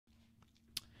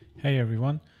Hey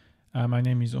everyone, my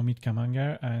name is Omid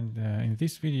Kamangar, and in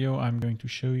this video I'm going to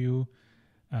show you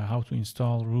how to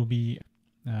install Ruby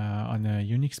on a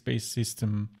Unix-based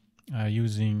system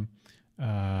using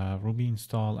Ruby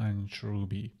install and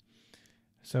chruby.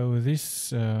 So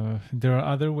there are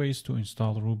other ways to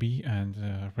install Ruby and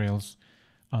Rails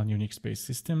on Unix-based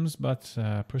systems, but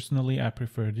personally I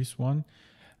prefer this one.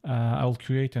 I'll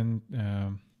create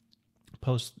and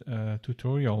post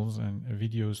tutorials and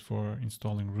videos for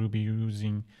installing Ruby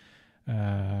using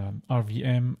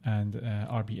rbenv and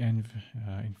rbenv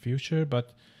in future,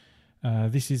 but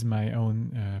this is my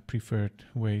own preferred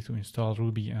way to install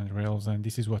Ruby and Rails, and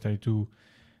this is what I do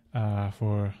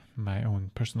for my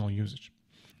own personal usage.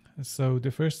 So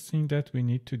the first thing that we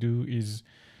need to do is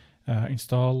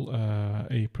install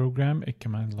a program, a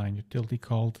command line utility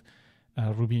called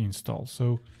Ruby install.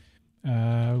 So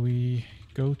we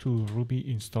go to Ruby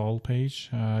install page.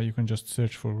 You can just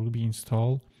search for Ruby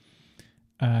install,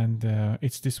 and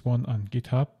it's this one on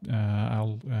GitHub.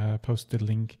 I'll post the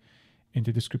link in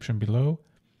the description below.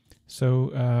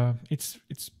 So it's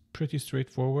pretty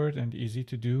straightforward and easy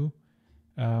to do.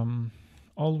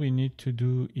 All we need to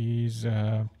do is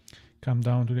come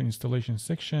down to the installation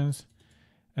sections,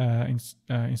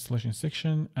 installation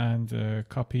section, and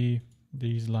copy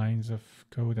these lines of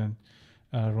code and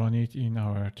run it in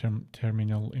our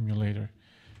terminal emulator.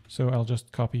 So I'll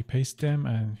just copy paste them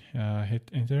and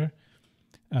hit enter.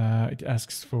 It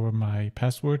asks for my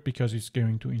password because it's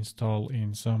going to install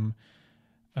in some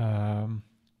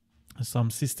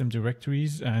system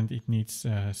directories and it needs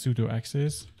sudo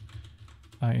access.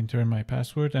 I enter my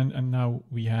password and now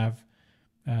we have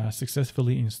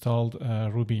successfully installed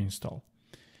Ruby install.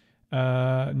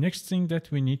 Next thing that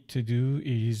we need to do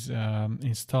is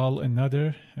install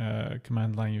another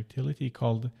command line utility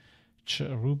called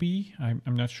chruby.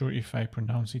 I'm not sure if I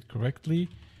pronounce it correctly,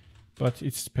 but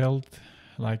it's spelled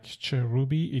like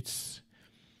chruby. It's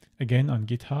again on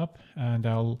GitHub, and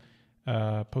I'll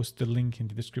post the link in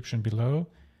the description below.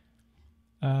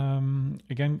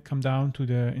 Again, come down to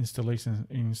the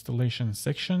installation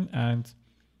section and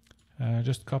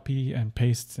just copy and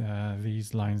paste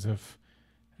these lines of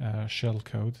shell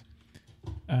code,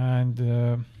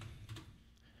 and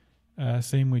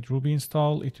same with Ruby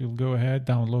install. It will go ahead,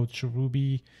 download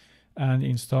chruby and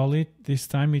install it. This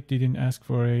time it didn't ask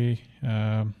for a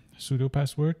sudo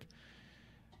password,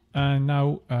 and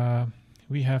now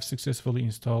we have successfully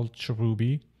installed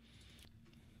chruby.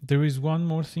 There is one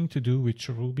more thing to do with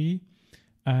chruby,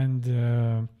 and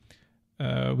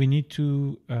we need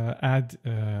to add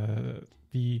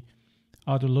the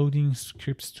auto-loading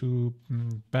scripts to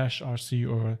bash rc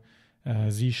or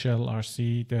z shell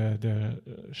rc, the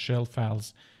shell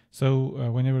files. So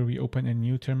whenever we open a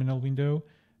new terminal window,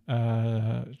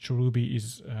 chruby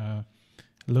is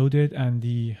loaded, and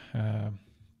it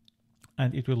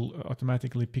will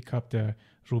automatically pick up the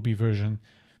Ruby version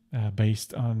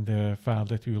based on the file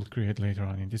that we will create later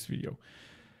on in this video.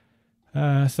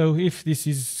 So if this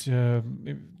is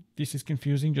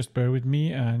confusing, just bear with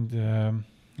me, and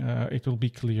it will be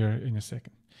clear in a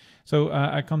second. So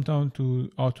I come down to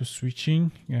auto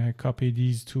switching, copy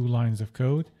these two lines of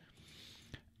code,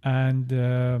 and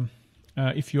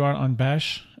if you are on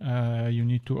bash, you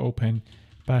need to open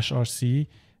bash rc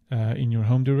in your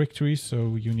home directory.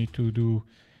 So you need to do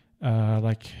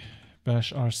like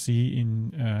bash rc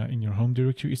in your home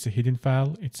directory. It's a hidden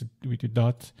file. It's with a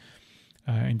dot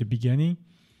in the beginning.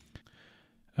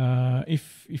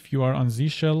 If you are on Z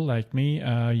shell like me,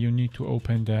 you need to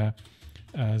open the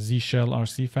Z shell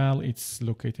rc file. It's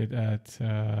located at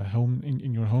home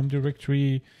in your home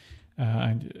directory,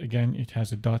 and again it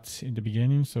has a dot in the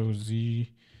beginning, so Z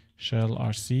shell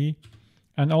rc.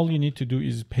 And all you need to do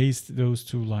is paste those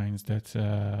two lines that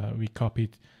we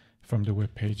copied from the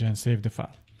web page and save the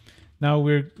file. Now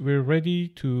we're ready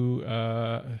to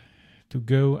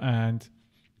go and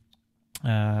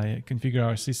configure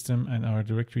our system and our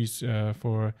directories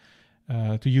to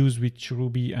use with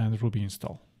chruby and Ruby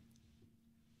install.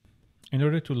 In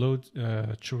order to load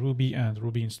chruby and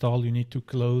Ruby install, you need to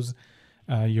close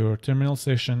your terminal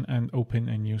session and open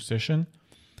a new session.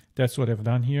 That's what I've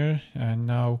done here. And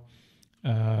now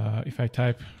if I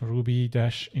type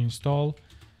ruby-install,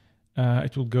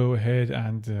 it will go ahead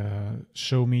and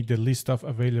show me the list of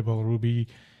available Ruby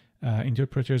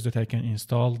interpreters that I can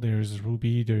install. There's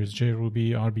Ruby, there's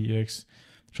JRuby, RBX,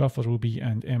 Truffle Ruby,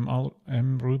 and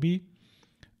mruby.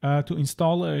 To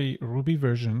install a Ruby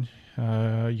version,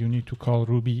 you need to call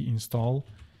Ruby install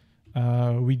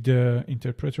with the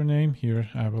interpreter name. Here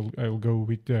I will go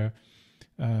with the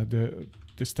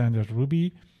standard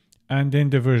Ruby, and then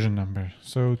the version number.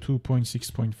 So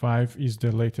 2.6.5 is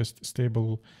the latest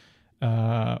stable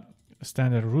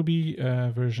standard Ruby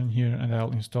version here, and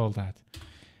I'll install that.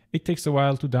 It takes a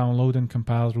while to download and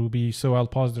compile Ruby, so I'll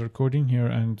pause the recording here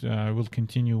and we'll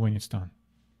continue when it's done.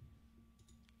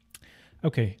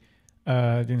 Okay,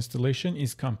 the installation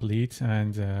is complete,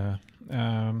 and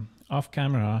off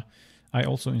camera I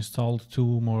also installed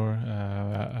 2 more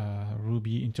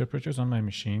Ruby interpreters on my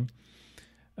machine.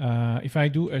 If I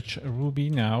do a chruby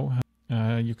now,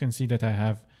 you can see that I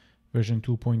have version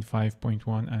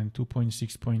 2.5.1 and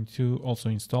 2.6.2 also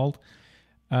installed.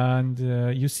 And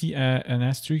you see an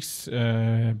asterisk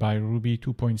by Ruby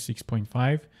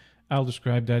 2.6.5. I'll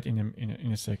describe that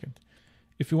in a second.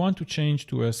 If you want to change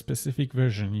to a specific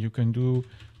version, you can do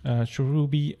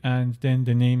chruby and then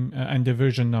the name and the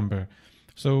version number.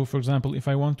 So for example, if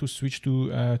I want to switch to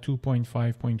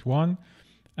 2.5.1,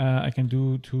 I can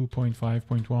do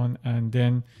 2.5.1, and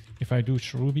then if I do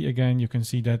chruby again, you can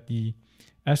see that the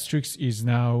asterisk is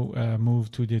now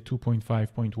moved to the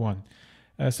 2.5.1.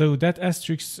 So that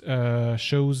asterisk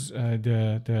shows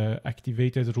the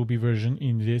activated Ruby version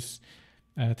in this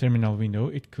terminal window.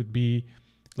 It could be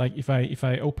like if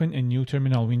I open a new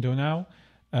terminal window now,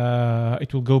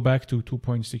 it will go back to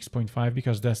 2.6.5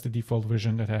 because that's the default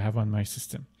version that I have on my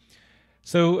system.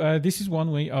 So this is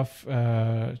one way of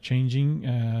changing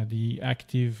the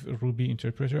active Ruby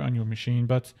interpreter on your machine.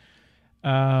 But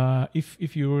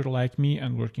if you're like me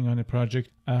and working on a project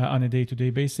on a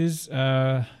day-to-day basis,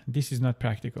 this is not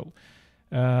practical.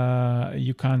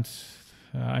 You can't,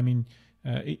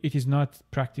 it is not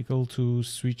practical to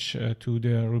switch to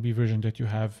the Ruby version that you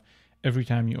have every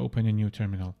time you open a new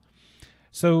terminal.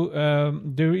 So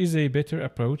there is a better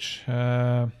approach.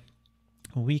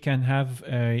 We can have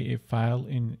a file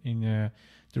in a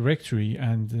directory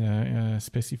and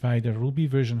specify the Ruby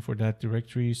version for that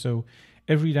directory. So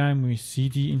every time we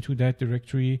cd into that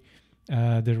directory,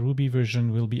 the Ruby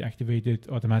version will be activated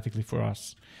automatically for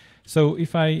us. So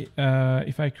if I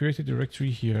create a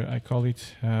directory here, I call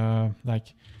it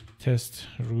like test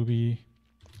Ruby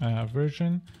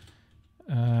version,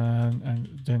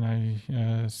 and then I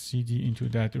cd into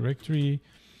that directory.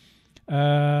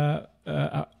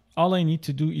 All I need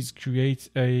to do is create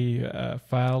a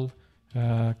file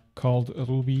called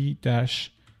ruby-version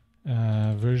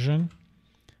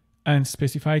and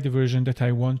specify the version that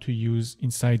I want to use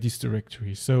inside this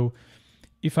directory. So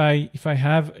if I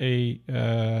have a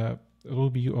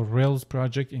Ruby or Rails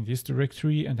project in this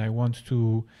directory and I want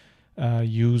to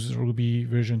use Ruby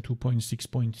version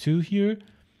 2.6.2 here,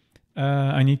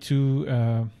 I need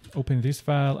to open this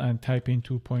file and type in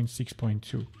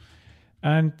 2.6.2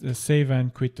 and save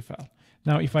and quit the file.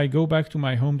 Now, if I go back to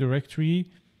my home directory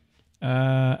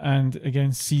and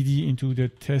again cd into the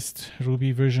test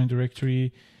Ruby version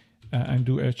directory and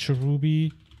do a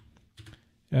chruby,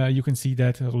 you can see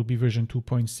that Ruby version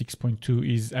 2.6.2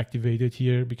 is activated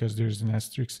here because there's an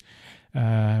asterisk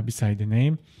beside the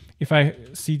name. If I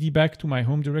cd back to my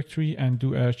home directory and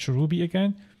do a chruby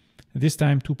again, this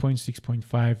time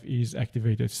 2.6.5 is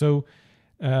activated. So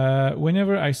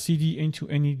whenever I cd into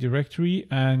any directory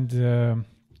and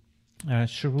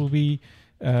chruby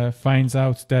finds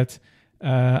out that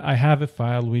I have a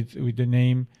file with the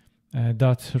name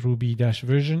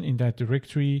 .ruby-version in that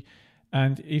directory,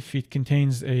 and if it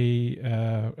contains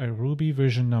a Ruby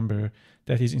version number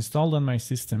that is installed on my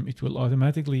system, it will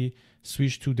automatically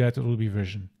switch to that Ruby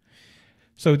version.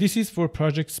 So this is for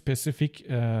project-specific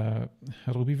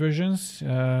Ruby versions.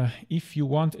 If you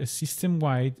want a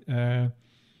system-wide,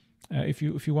 if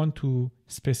you want to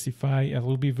specify a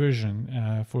Ruby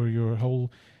version for your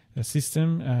whole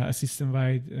system, a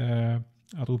system-wide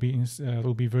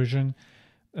Ruby version,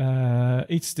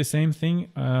 it's the same thing,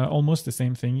 almost the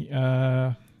same thing.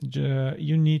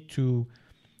 You need to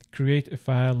create a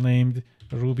file named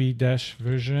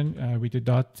ruby-version with a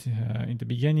dot in the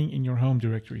beginning in your home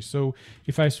directory. So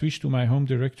if I switch to my home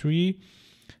directory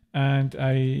and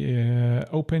I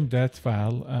open that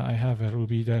file, I have a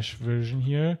ruby-version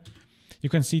here. You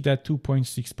can see that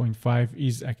 2.6.5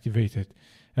 is activated,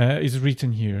 is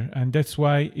written here, and that's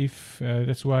why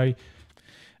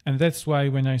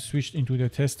when I switched into the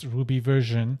test Ruby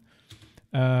version,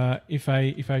 if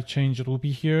I change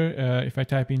Ruby here, if I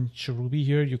type in chruby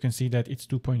here, you can see that it's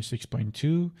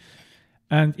 2.6.2.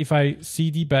 And if I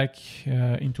cd back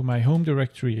into my home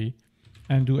directory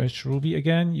and do a chruby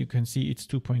again, you can see it's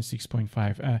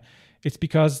 2.6.5. It's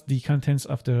because the contents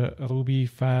of the Ruby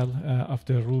file, of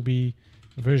the Ruby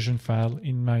version file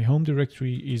in my home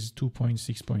directory is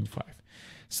 2.6.5.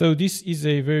 So this is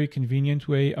a very convenient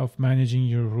way of managing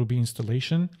your Ruby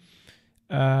installation.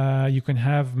 You can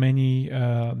have many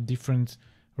different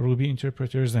Ruby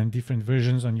interpreters and different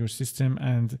versions on your system,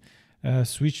 and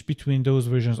switch between those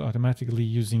versions automatically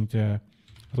using the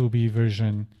Ruby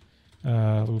version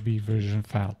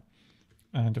file,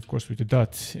 and of course with the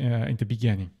dot in the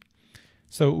beginning.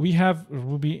 So we have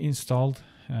Ruby installed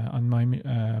on my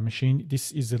machine.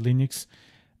 This is a Linux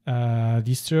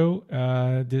distro.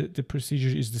 The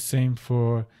procedure is the same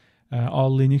for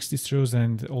all Linux distros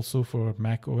and also for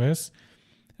macOS.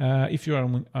 If you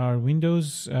are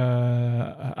Windows,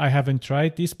 I haven't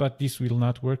tried this, but this will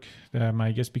not work,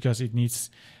 my guess, because it needs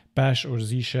Bash or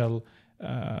Z shell,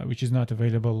 which is not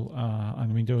available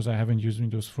on Windows. I haven't used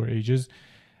Windows for ages.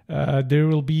 There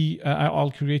will be,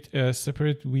 I'll create a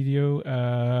separate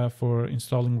video for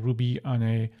installing Ruby on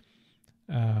a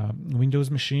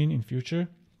Windows machine in future.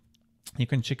 You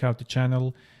can check out the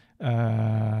channel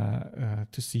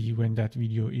to see when that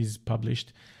video is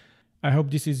published. I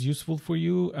hope this is useful for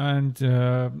you, and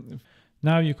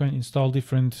now you can install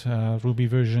different Ruby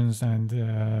versions and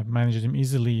manage them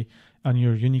easily on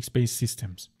your Unix-based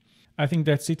systems. I think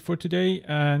that's it for today,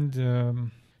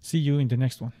 and see you in the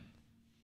next one.